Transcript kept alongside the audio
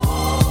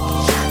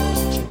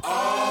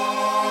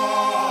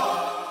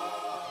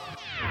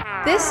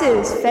This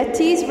is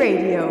Fettes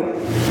Radio.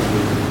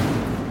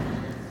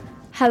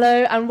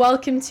 Hello and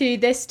welcome to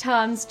this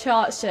term's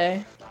chart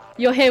show.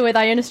 You're here with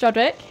Iona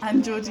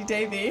and Georgie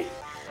Davey.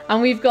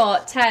 And we've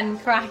got 10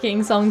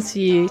 cracking songs for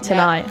you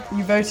tonight. Yeah,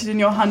 you voted in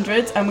your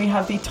hundreds and we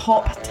have the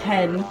top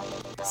 10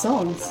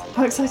 songs.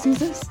 How exciting is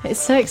this? It's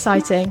so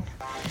exciting.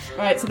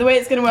 Right, so the way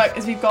it's going to work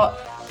is we've got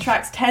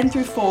tracks 10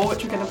 through 4,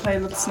 which we're going to play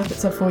little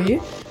snippets of for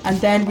you. And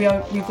then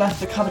we've left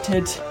the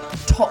coveted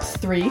top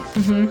 3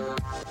 for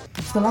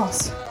the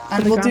last.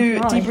 And we'll do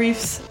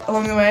debriefs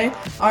along the way,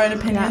 our own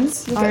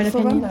opinions. Yeah, our own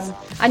opinions.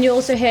 And you'll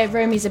also hear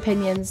Romy's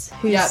opinions,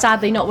 who's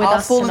sadly not with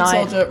us tonight. Our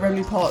fallen soldier,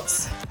 Romy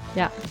Potts.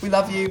 Yeah. We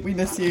love you, we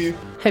miss you.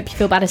 Hope you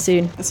feel better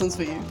soon. This one's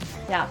for you.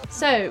 Yeah.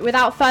 So,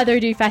 without further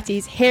ado,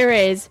 Fetties, here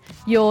is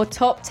your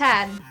top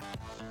 10.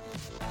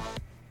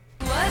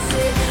 Was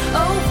it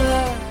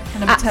over?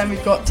 And number 10,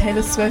 we've got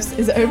Taylor Swift's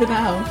Is It Over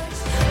Now?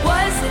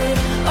 Was it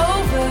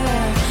over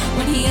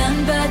when he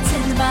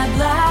unbuttoned my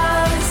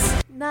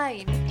blouse?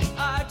 9.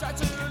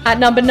 At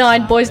number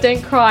 9, Boys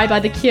Don't Cry by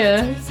The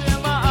Cure.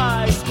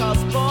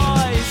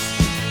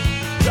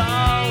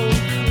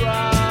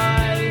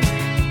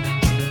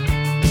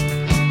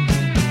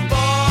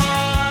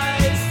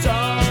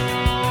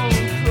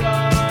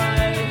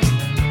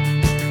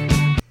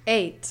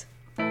 Eight,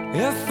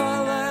 we've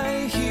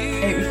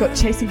got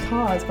Chasing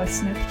Cars by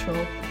Snow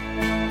Patrol.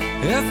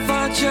 If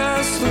I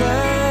just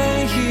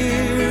lay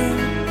here,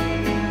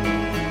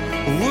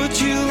 would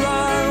you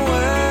lie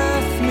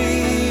with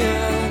me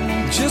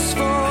and just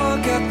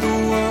forget the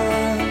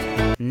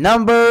world?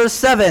 Number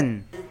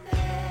 7.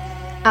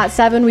 At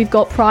 7, we've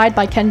got Pride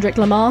by Kendrick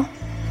Lamar.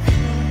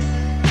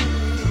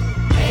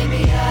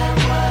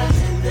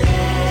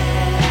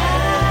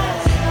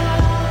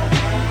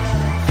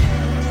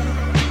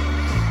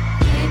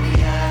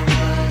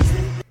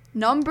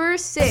 Number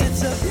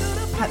 6.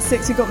 At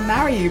 6, we've got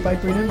Marry You by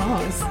Bruno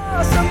Mars.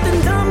 Something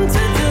dumb to do.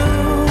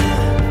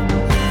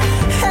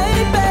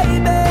 Hey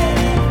baby,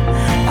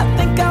 I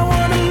think I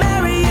wanna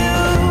marry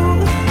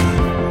you.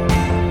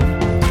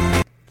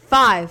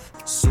 5.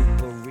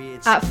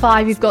 At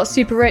 5, we've got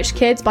Super Rich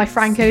Kids by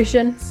Frank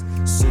Ocean.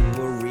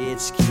 Super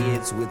rich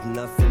kids with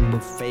nothing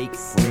but fake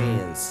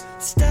friends.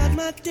 Start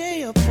my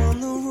day up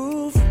on the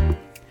roof.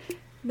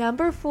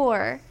 Number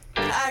 4.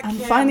 And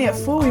finally at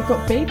 4, we've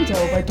got Baby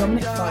Doll by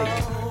Dominic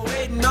Fike.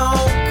 No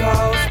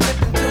calls,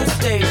 flipping through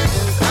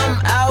stations. I'm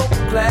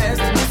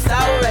outclassed, it's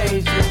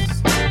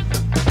outrageous.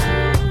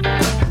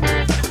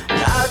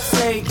 I'll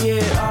take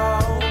it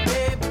all,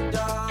 baby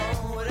doll,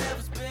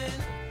 whatever's been.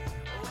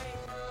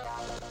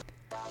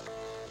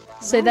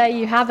 So there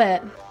you have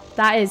it.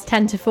 That is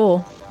 10 to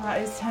 4.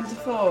 That is 10 to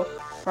 4.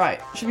 Right,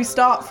 should we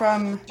start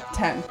from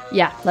 10?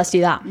 Yeah, let's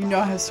do that. You know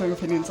I have strong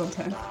opinions on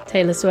 10.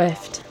 Taylor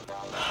Swift.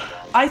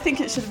 I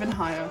think it should have been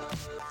higher.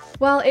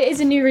 Well, it is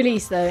a new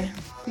release though.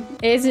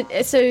 It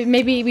isn't, so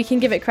maybe we can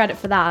give it credit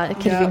for that. It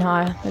could have been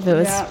higher if it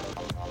was. Yeah.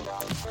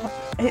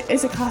 It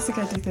is a classic,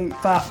 I do think,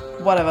 but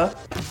whatever.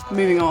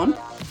 Moving on.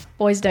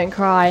 Boys Don't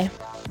Cry.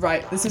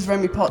 Right, this is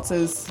Romy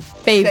Potts'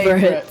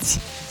 Favourite.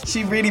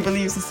 She really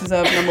believes this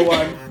deserves number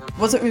 1.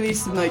 Was it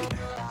released in like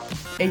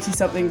 80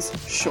 somethings?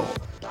 Sure.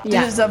 Did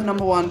it deserve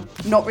number 1?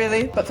 Not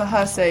really, but for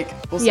her sake,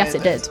 we'll say yes,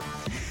 it did.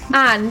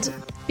 And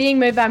being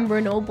Movember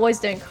and all, Boys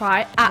Don't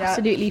Cry,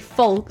 absolutely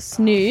false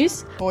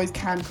news. Boys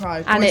can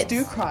cry. And Boys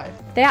do cry.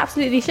 They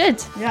absolutely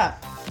should. Yeah.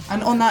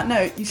 And on that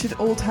note, you should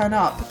all turn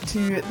up to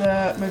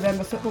the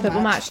Movember football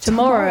match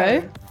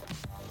tomorrow.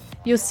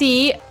 You'll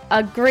see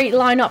a great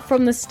lineup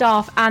from the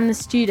staff and the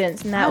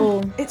students, and they're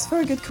all... It's for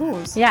a good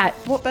cause. Yeah.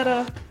 What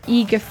better?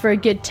 Eager for a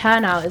good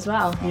turnout as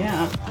well.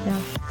 Yeah. Yeah.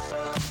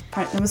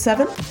 Right, number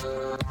 7?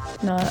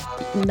 No,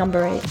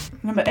 number 8.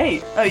 Number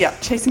 8? Oh yeah,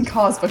 Chasing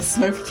Cars by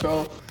Snow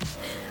Patrol.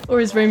 Or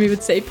as Romy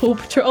would say, Paw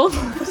Patrol.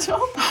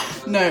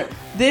 No,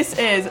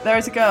 there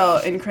is a girl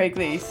in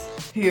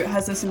Craigleith who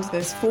has listened to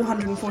this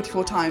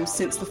 444 times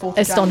since the 4th of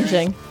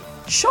Astonishing.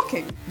 January.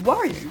 Shocking. Why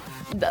are you?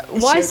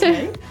 Why so?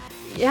 Okay?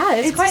 Yeah,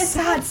 it's quite a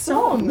sad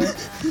song.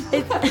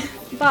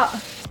 But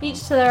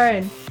each to their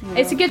own. Yeah.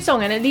 It's a good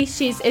song, and at least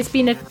it's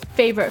been a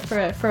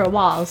favourite for a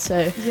while.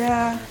 So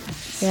yeah.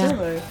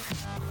 Still.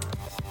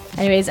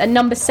 Anyways, at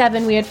number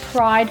 7 we had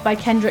Pride by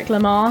Kendrick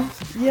Lamar.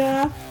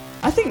 Yeah,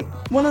 I think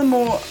one of the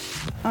more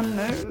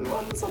unknown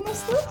ones on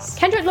this list.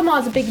 Kendrick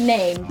Lamar's a big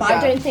name, but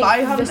I don't think I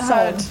haven't the song.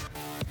 heard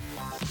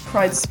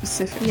Pride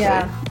specifically.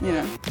 Yeah. You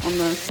know, on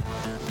the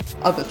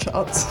other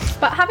charts.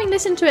 But having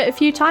listened to it a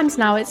few times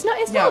now, it's not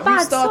a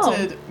bad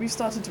song. We've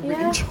started to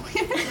really enjoy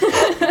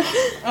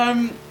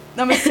it.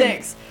 Number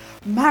 6.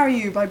 Marry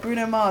You by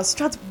Bruno Mars.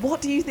 Strads,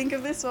 what do you think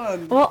of this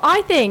one? Well,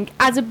 I think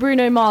as a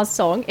Bruno Mars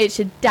song, it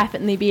should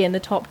definitely be in the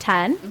top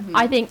 10. Mm-hmm.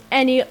 I think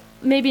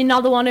maybe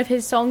another one of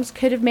his songs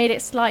could have made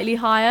it slightly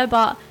higher,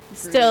 but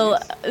still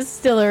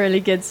a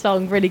really good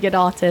song, really good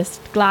artist.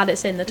 Glad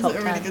it's in the top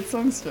 10. Is it a really good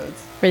song,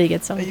 Strads? Really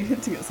good song. Are you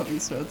hinting at something,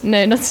 Strads?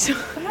 No, not at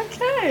all.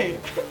 Okay.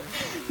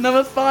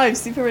 Number 5,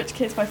 Super Rich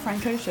Kids by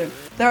Frank Ocean.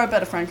 There are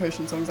better Frank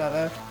Ocean songs out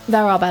there.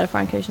 There are better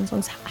Frank Ocean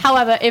songs.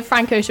 However, if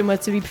Frank Ocean were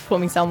to be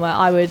performing somewhere,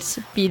 I would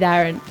be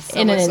there in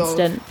an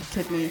instant.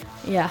 Kidney.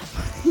 Yeah.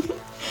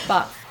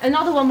 But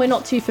another one we're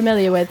not too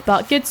familiar with,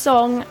 but good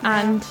song,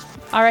 and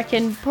I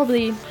reckon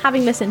probably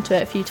having listened to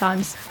it a few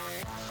times.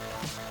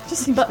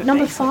 Just seems But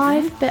number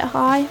 5, bit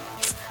high.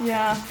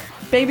 Yeah.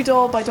 Baby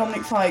Doll by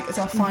Dominic Fike is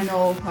our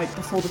final, like,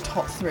 before the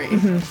top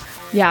 3.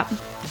 Yeah.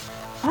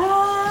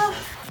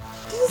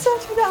 Doesn't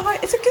sound to be that high.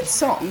 It's a good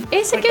song.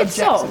 It's a good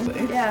song.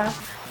 objectively. Yeah.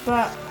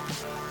 But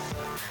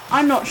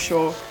I'm not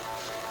sure.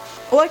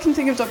 All I can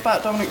think of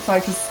about Dominic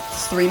Fike is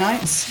 3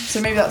 Nights,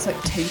 so maybe that's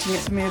like tainting it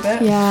for me a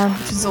bit. Yeah.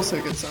 Which is also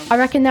a good song. I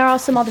reckon there are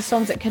some other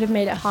songs that could have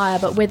made it higher,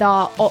 but with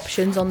our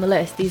options on the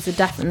list, these are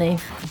definitely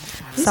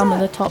some of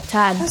the top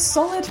 10. A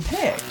solid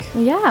pick.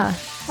 Yeah.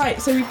 Right,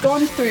 so we've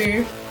gone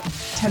through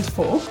 10 to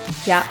 4.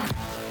 Yeah.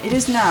 It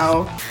is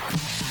now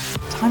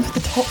time for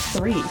the top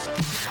 3.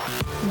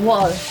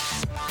 Whoa.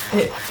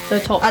 The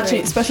top Actually,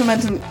 3. special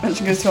mention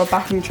goes to our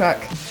backing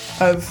track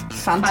of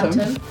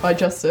Phantom. By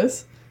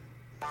Justice.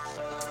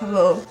 Have a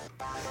little...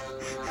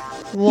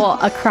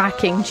 What a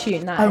cracking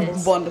tune that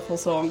is. A wonderful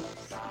song.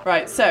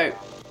 Right, so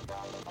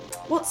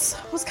what's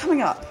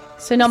coming up?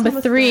 So number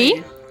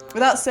 3.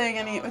 Without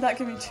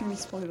giving too many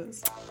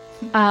spoilers.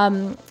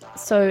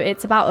 So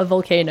it's about a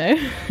volcano.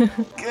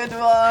 Good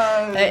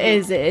one. It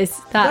is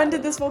that. When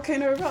did this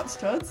volcano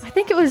erupt, Chuds? I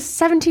think it was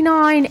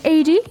 79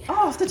 AD.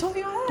 Oh, off the top of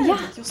your head.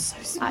 Yeah. You're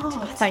so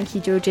smart. Thank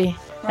you, Georgie.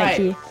 Right. Thank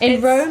you.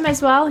 In Rome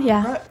as well,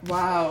 yeah. Right.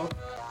 Wow.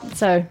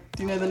 So.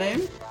 Do you know the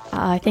name?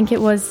 I think it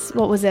was,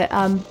 what was it?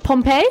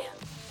 Pompeii?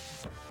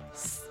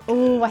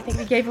 Oh, I think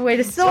we gave away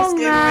the song. Just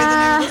gave away the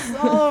name of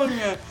the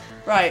song.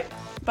 Right.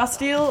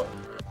 Bastille.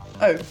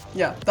 Oh,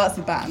 yeah, that's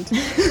the band.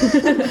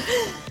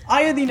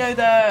 I only know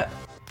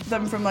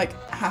them from like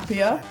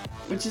Happier,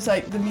 which is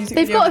like the music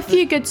They've video. got a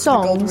few good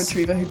songs. The golden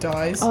retriever who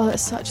dies. Oh,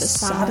 that's such a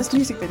saddest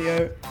music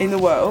video in the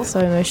world. So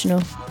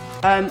emotional.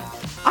 I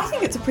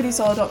think it's a pretty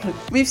solid option.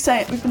 We've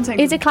been saying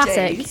it's a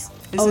classic. Days.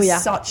 This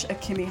is such a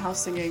Kimmy House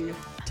singing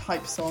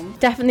type song.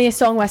 Definitely a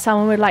song where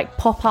someone would like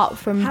pop up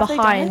from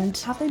behind.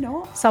 Have they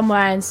not?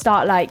 Somewhere and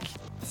start like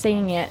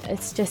singing it.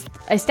 It's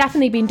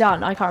definitely been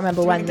done. I can't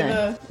remember when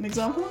though. Give an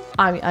example?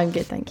 I'm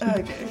good, thank you.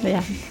 Okay. But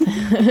yeah.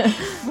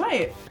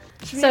 Right.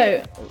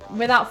 So,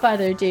 without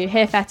further ado,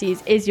 here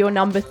Fetties is your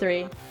number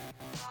 3.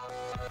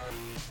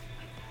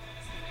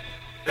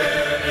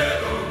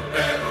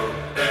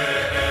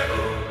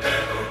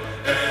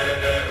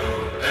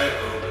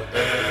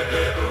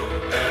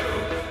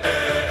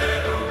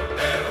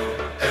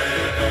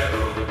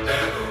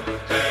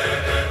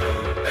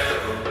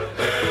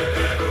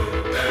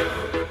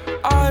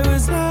 I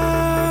was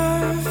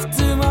left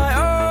to my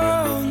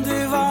own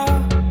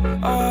devices.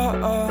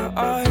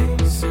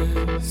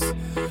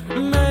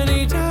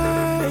 Many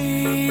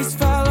days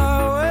fell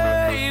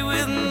away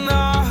with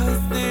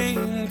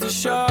nothing to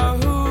show,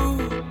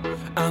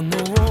 and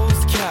the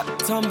walls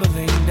kept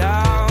tumbling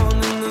down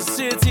in the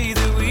city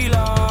that we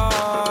love.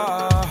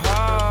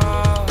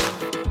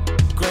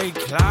 Great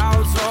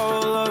clouds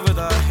roll over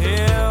the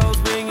hills,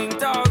 bringing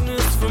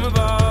darkness from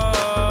above.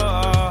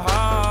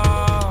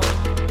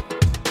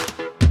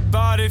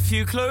 But if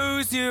you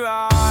close your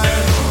eyes,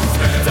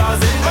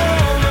 does it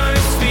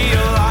almost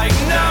feel like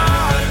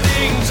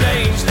nothing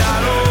changed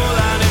at all?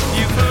 And if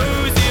you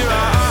close your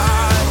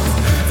eyes,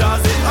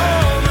 does it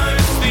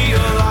almost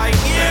feel like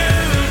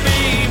you've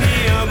been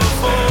here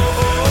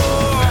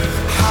before?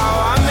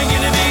 How am I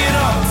gonna be an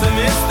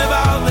optimist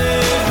about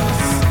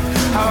this?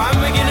 How am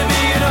I gonna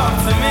be an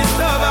optimist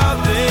about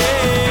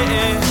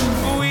this?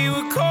 We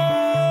were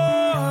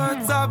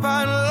caught up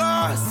and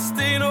lost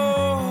in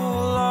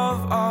all of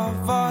our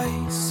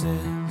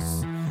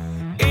vices.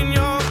 In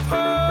your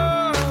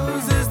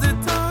pose as the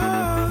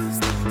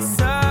dust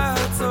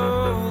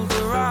settled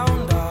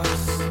around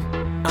us,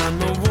 and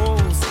the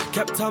walls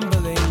kept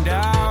tumbling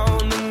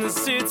down in the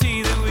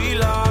city that we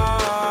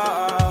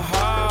love.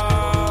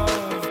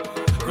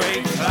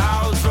 Great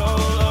clouds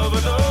roll over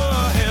the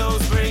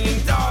hills, bringing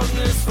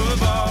darkness from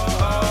above.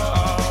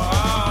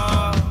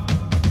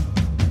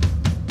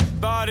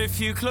 But if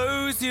you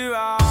close your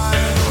eyes,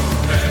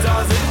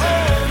 does it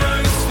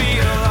almost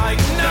feel like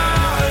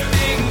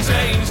nothing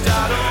changed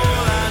at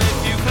all? And if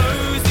you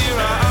close your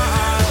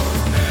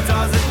eyes,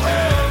 does it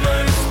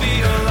almost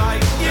feel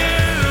like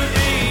you've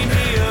been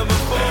here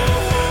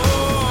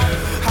before?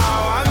 How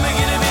am I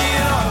gonna be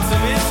an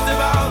optimist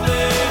about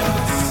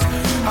this?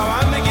 How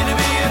am I gonna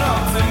be an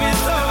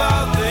optimist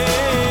about this?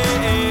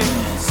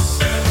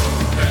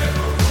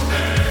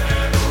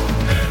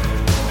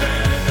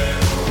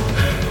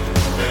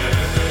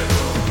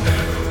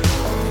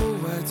 Oh,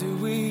 where do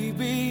we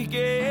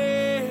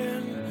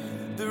begin?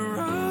 The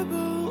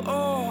rubble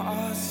or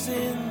our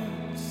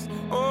sins?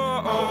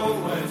 Oh,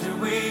 where do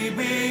we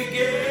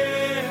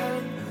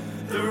begin?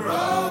 The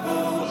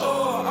rubble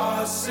or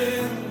our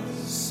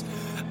sins?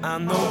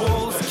 And the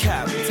walls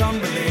kept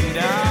tumbling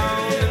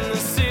down in the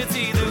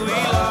city that we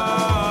love.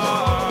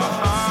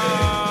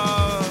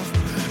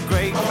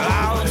 Great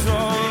clouds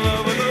roll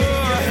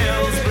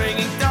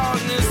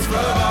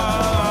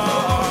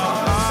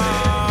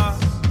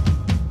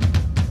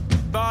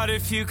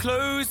if you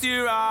close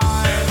your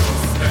eyes,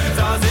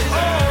 does it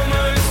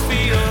almost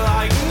feel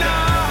like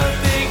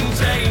nothing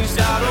changed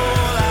at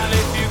all? And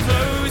if you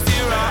close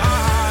your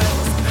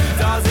eyes,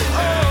 does it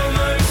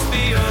almost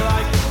feel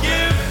like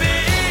you've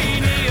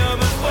been here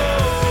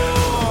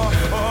before?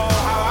 Oh,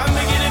 how I'm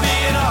beginning to be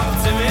an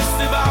optimist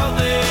about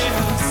this.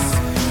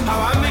 How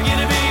I'm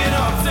beginning to be an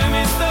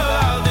optimist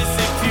about this.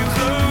 If you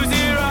close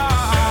your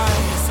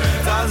eyes,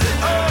 does it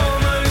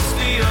almost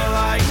feel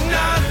like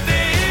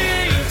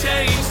nothing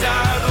changed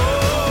at all?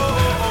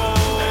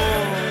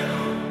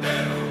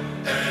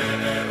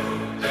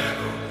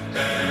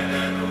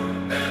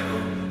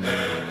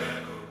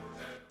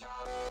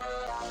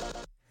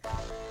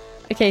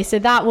 Okay, so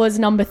that was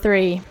number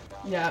 3.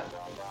 Yeah.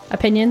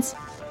 Opinions?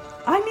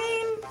 I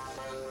mean,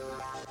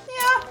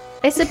 yeah.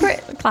 It's a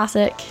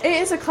classic. It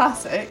is a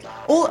classic.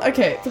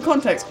 Okay, for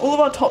context, all of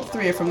our top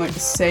 3 are from like the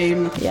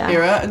same Yeah.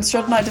 era, and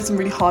Strud and I did some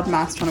really hard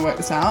maths trying to work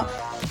this out.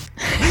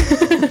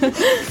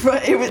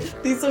 But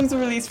these songs were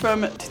released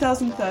from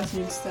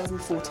 2013 to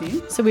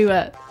 2014. So we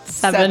were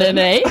 7 and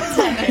 8.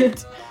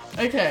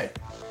 Okay.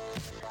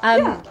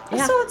 Yeah. A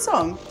solid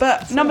song.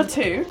 But number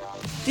 2,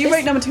 do you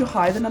rate number 2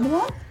 higher than number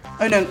 1?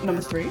 Oh no,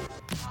 number 3.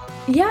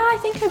 Yeah, I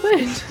think I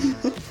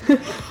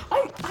would.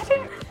 I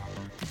don't.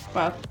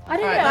 Well, I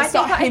don't alright, know. let's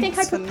start I think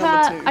hints for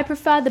number 2. I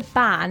prefer the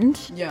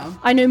band. Yeah.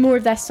 I know more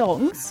of their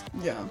songs.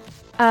 Yeah.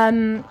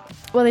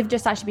 Well, they've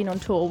just actually been on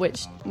tour,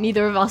 which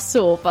neither of us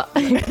saw, but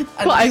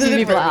quite a few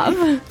people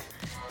have.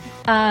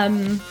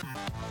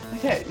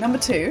 Okay, number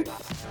 2.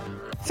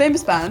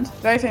 Famous band,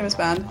 very famous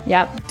band.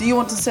 Yep. Do you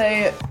want to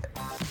say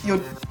your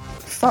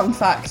fun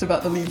fact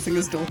about the lead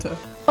singer's daughter?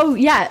 Oh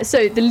yeah.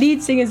 So the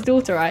lead singer's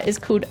daughter, right, is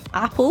called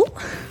Apple.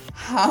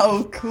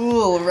 How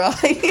cool,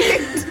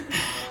 right?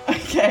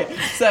 Okay,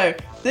 so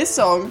this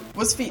song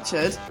was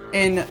featured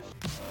in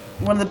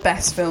one of the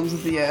best films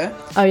of the year,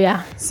 Oh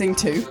yeah. Sing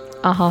 2.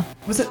 Uh-huh.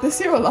 Was it this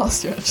year or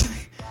last year, actually?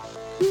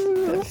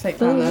 Bit of a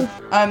fake round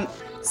there.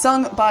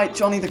 Sung by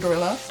Johnny the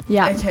Gorilla,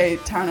 Yeah. aka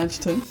Taron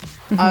Egerton.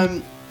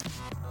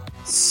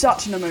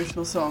 Such an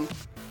emotional song.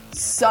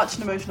 Such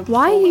an emotional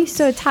Why are you performance.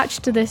 so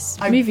attached to this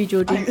movie,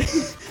 Georgie?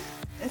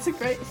 It's a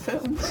great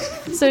film.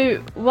 So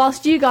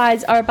whilst you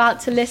guys are about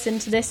to listen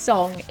to this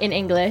song in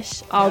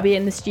English, I'll be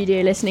in the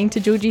studio listening to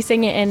Georgie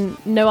sing it in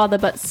no other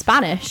but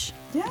Spanish.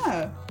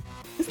 Yeah.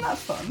 Isn't that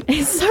fun?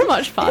 It's so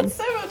much fun. It's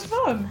so much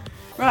fun.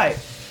 Right.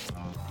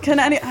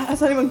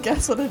 Has anyone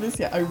guessed what it is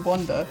yet? I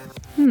wonder.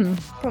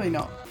 Probably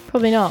not.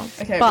 Probably not.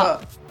 Okay,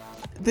 but but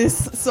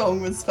this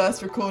song was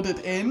first recorded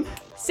in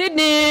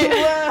Sydney!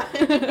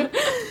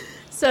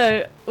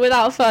 So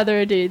without further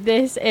ado,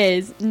 this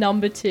is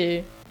number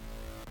 2.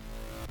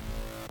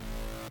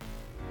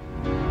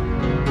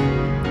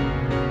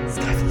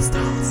 Sky for the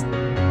Stars.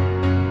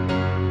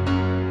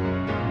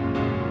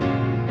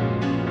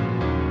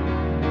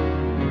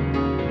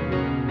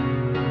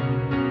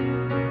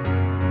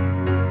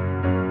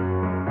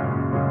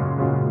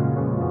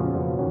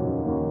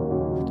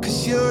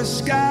 Cause you're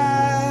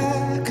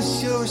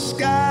a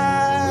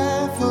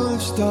sky full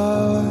of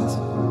stars.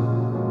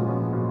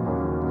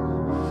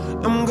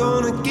 I'm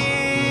gonna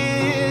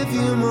give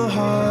you my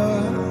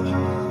heart.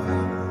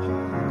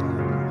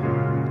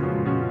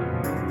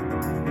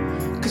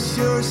 Cause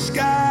you're a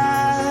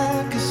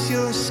sky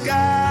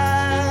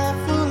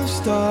full of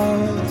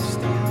stars.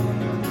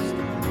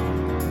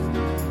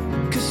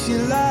 Cause you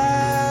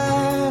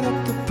light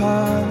up the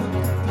park.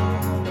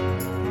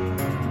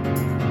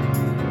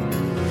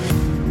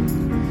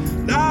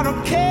 I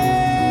don't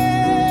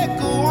care,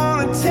 go on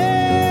and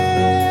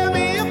tear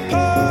me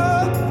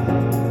apart.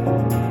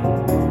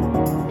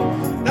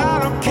 I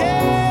don't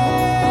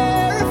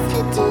care if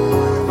you do.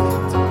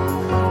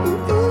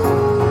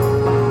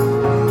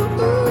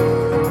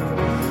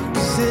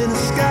 'Cause in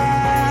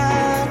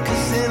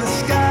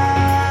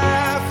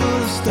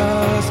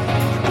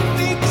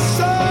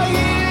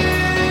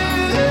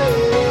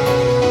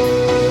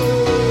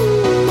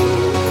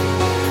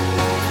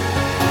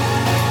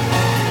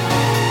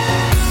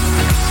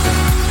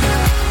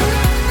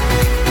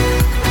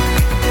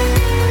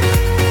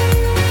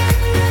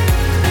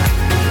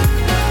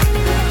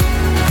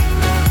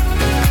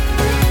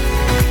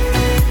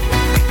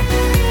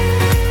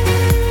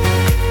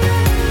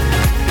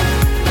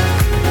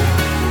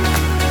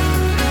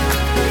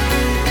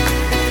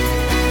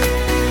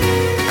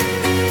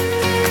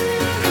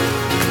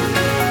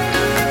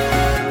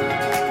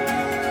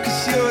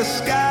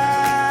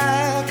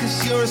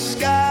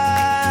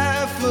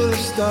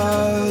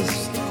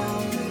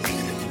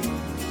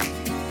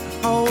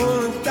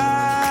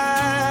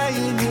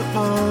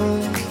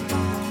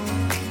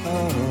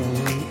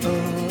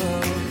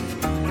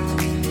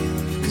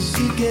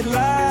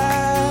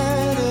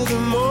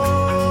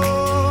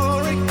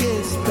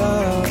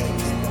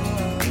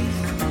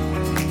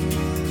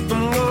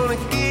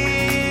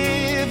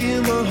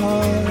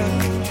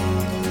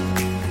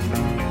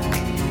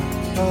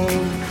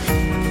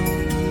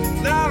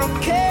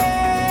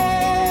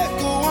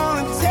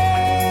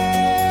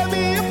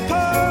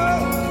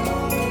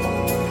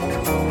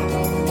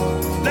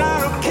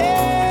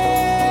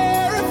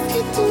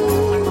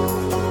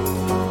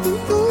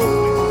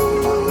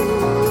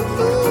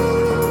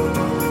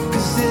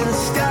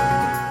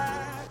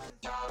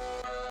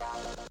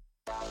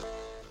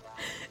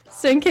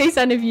case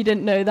any of you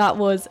didn't know, that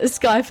was A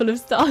Sky Full of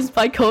Stars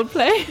by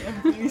Coldplay.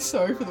 I'm really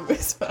sorry for the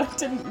whisper. I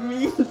didn't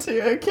mean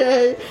to,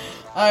 okay?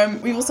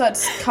 We've also had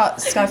to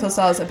cut Sky Full of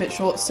Stars a bit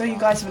short, so you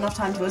guys have enough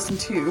time to listen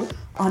to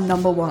our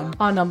number one.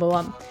 Our number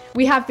one.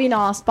 We have been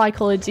asked by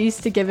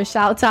Collegies to give a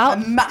shout out.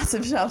 A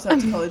massive shout out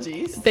to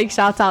Collegies. Big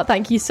shout out.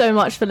 Thank you so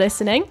much for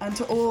listening. And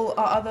to all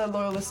our other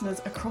loyal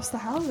listeners across the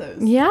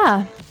houses.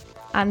 Yeah.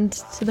 And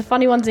to the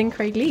funny ones in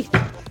Craigleith.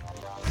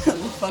 The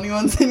funny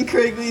ones in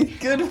Craigleith,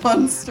 good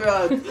ones,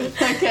 Strud.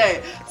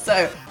 Okay,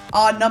 so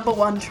our number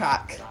one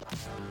track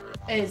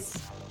is,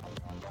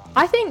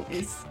 I think,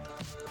 it's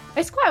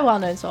quite a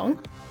well-known song.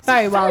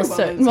 Very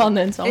well-known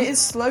well-known song. It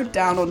is slowed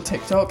down on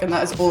TikTok, and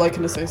that is all I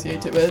can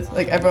associate it with.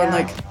 Like,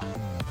 everyone,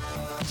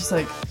 just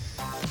like,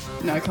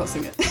 no, I can't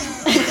sing it.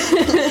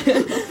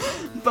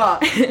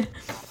 But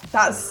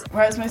that's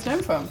where it's most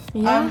known from.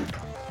 Yeah.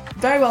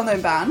 Very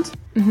well-known band.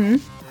 Mm-hmm.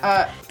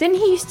 Didn't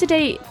he used to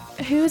date,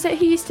 who was it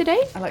he used to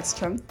date? Alexa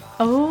Chung.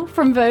 Oh,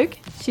 from Vogue.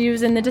 She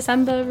was in the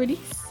December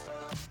release.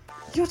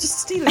 You're just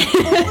stealing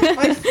all of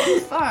my fun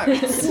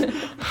facts.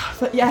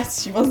 But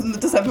yes, she was in the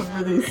December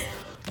release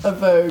of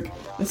Vogue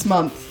this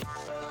month.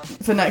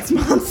 For next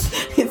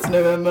month, it's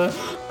November.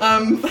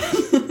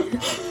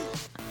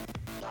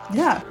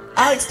 Yeah,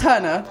 Alex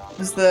Turner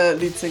was the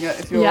lead singer,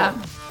 if you're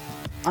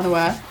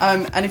unaware.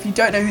 And if you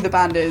don't know who the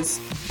band is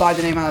by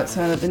the name Alex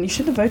Turner, then you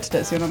should have voted it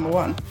as your number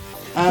one.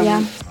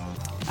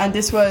 And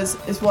this was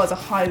a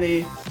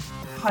highly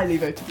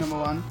voted number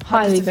one.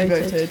 Highly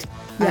voted.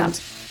 Yeah.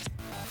 And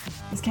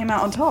this came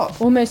out on top.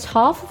 Almost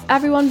half of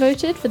everyone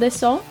voted for this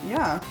song.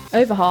 Yeah.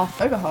 Over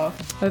half. Over half.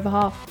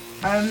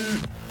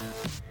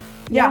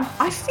 Yeah,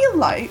 I feel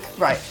like,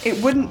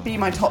 it wouldn't be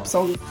my top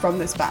song from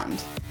this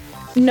band.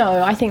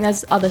 No, I think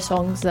there's other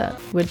songs that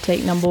would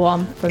take number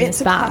one from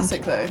this band. It's a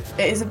classic,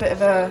 though. It is a bit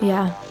of a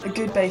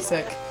good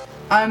basic.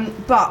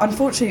 But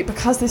unfortunately,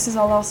 because this is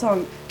our last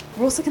song,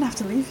 we're also going to have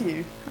to leave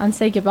you. And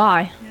say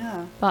goodbye.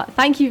 Yeah. But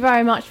thank you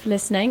very much for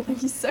listening.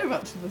 Thank you so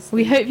much for listening.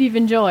 We hope you've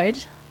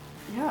enjoyed.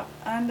 Yeah,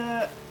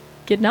 and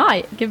good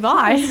night.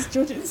 Goodbye. This is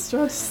Georgie and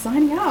Iona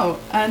signing out.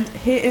 And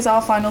here is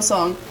our final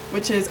song,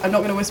 which is, I'm not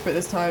going to whisper it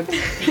this time,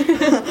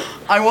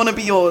 I Wanna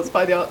Be Yours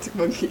by the Arctic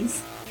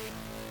Monkeys.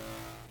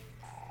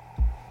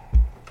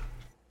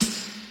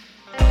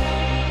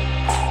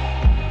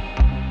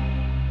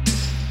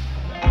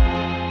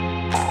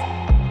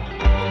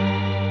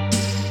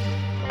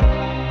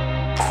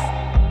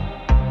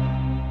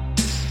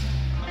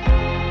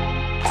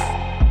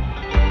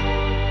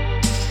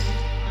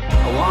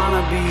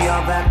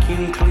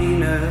 Vacuum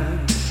cleaner,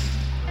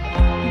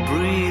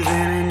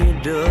 breathing in your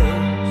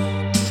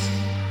dust.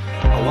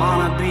 I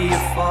wanna be a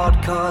Ford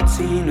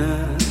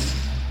Cortina,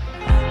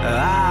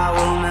 I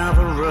will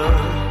never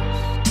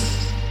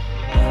rust.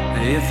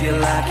 If you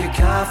like your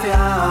coffee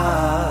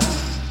hot,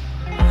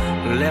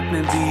 let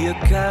me be a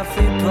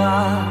coffee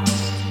pot.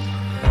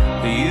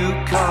 You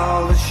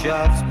call the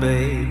shots,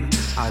 babe,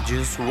 I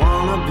just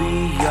wanna be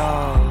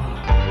yours.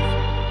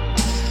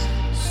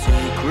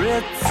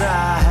 Secrets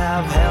I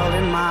have held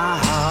in my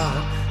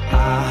heart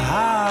are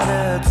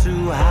harder to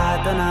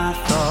hide than I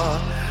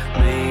thought.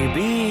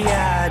 Maybe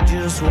I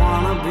just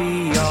wanna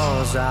be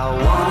yours. I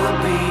wanna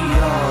be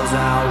yours.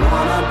 I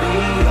wanna be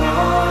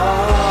yours.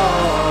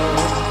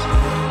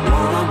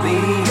 Wanna be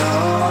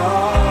yours.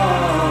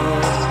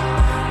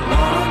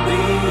 Wanna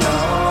be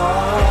yours.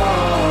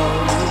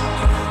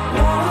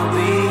 Wanna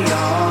be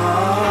yours.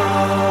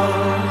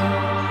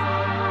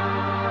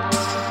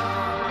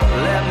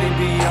 Let me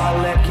be your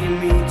lucky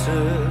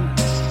meter,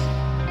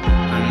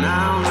 and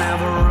I'll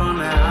never run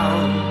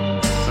out.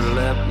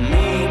 Let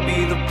me be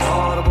the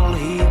portable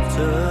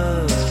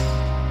heater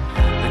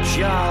that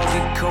y'all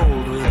get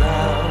cold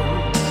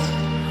without.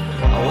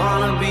 I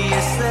wanna be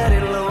a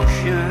steady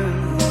lotion,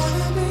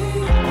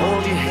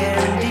 hold your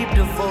hand in deep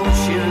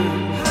devotion,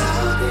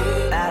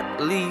 at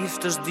least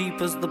as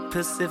deep as the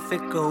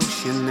Pacific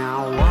Ocean. I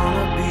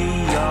wanna be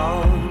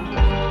yours.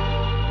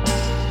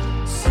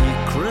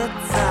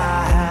 Secrets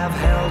I have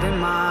held in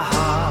my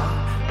heart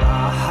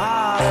are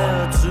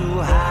harder to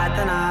hide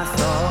than I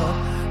thought.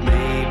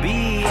 Maybe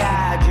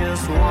I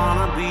just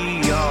wanna be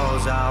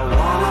yours. I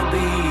wanna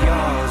be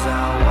yours.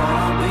 I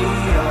wanna be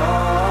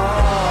yours.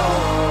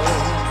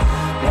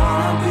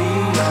 Wanna be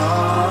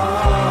yours.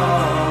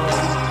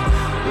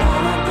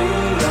 Wanna be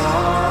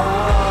yours.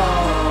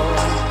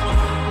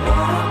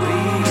 Wanna be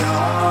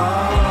yours.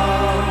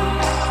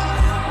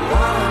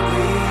 Wanna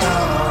be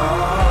yours.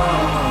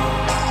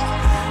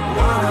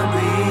 Wanna be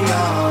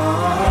yours.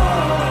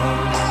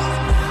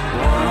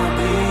 Wanna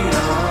be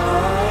yours.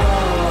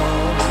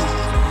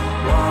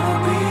 Wanna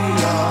be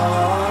yours.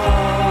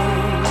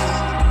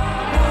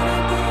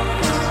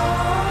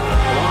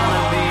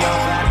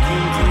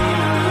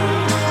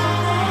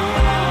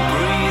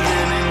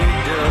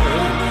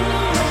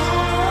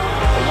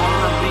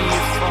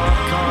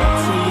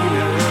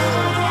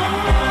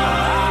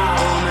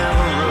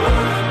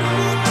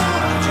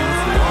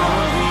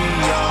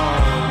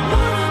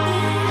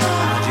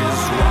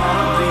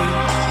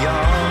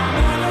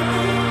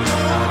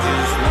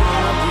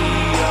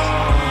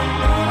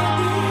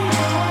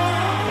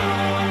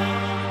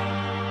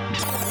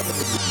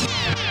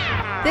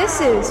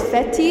 This is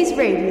Fettes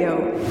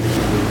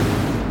Radio.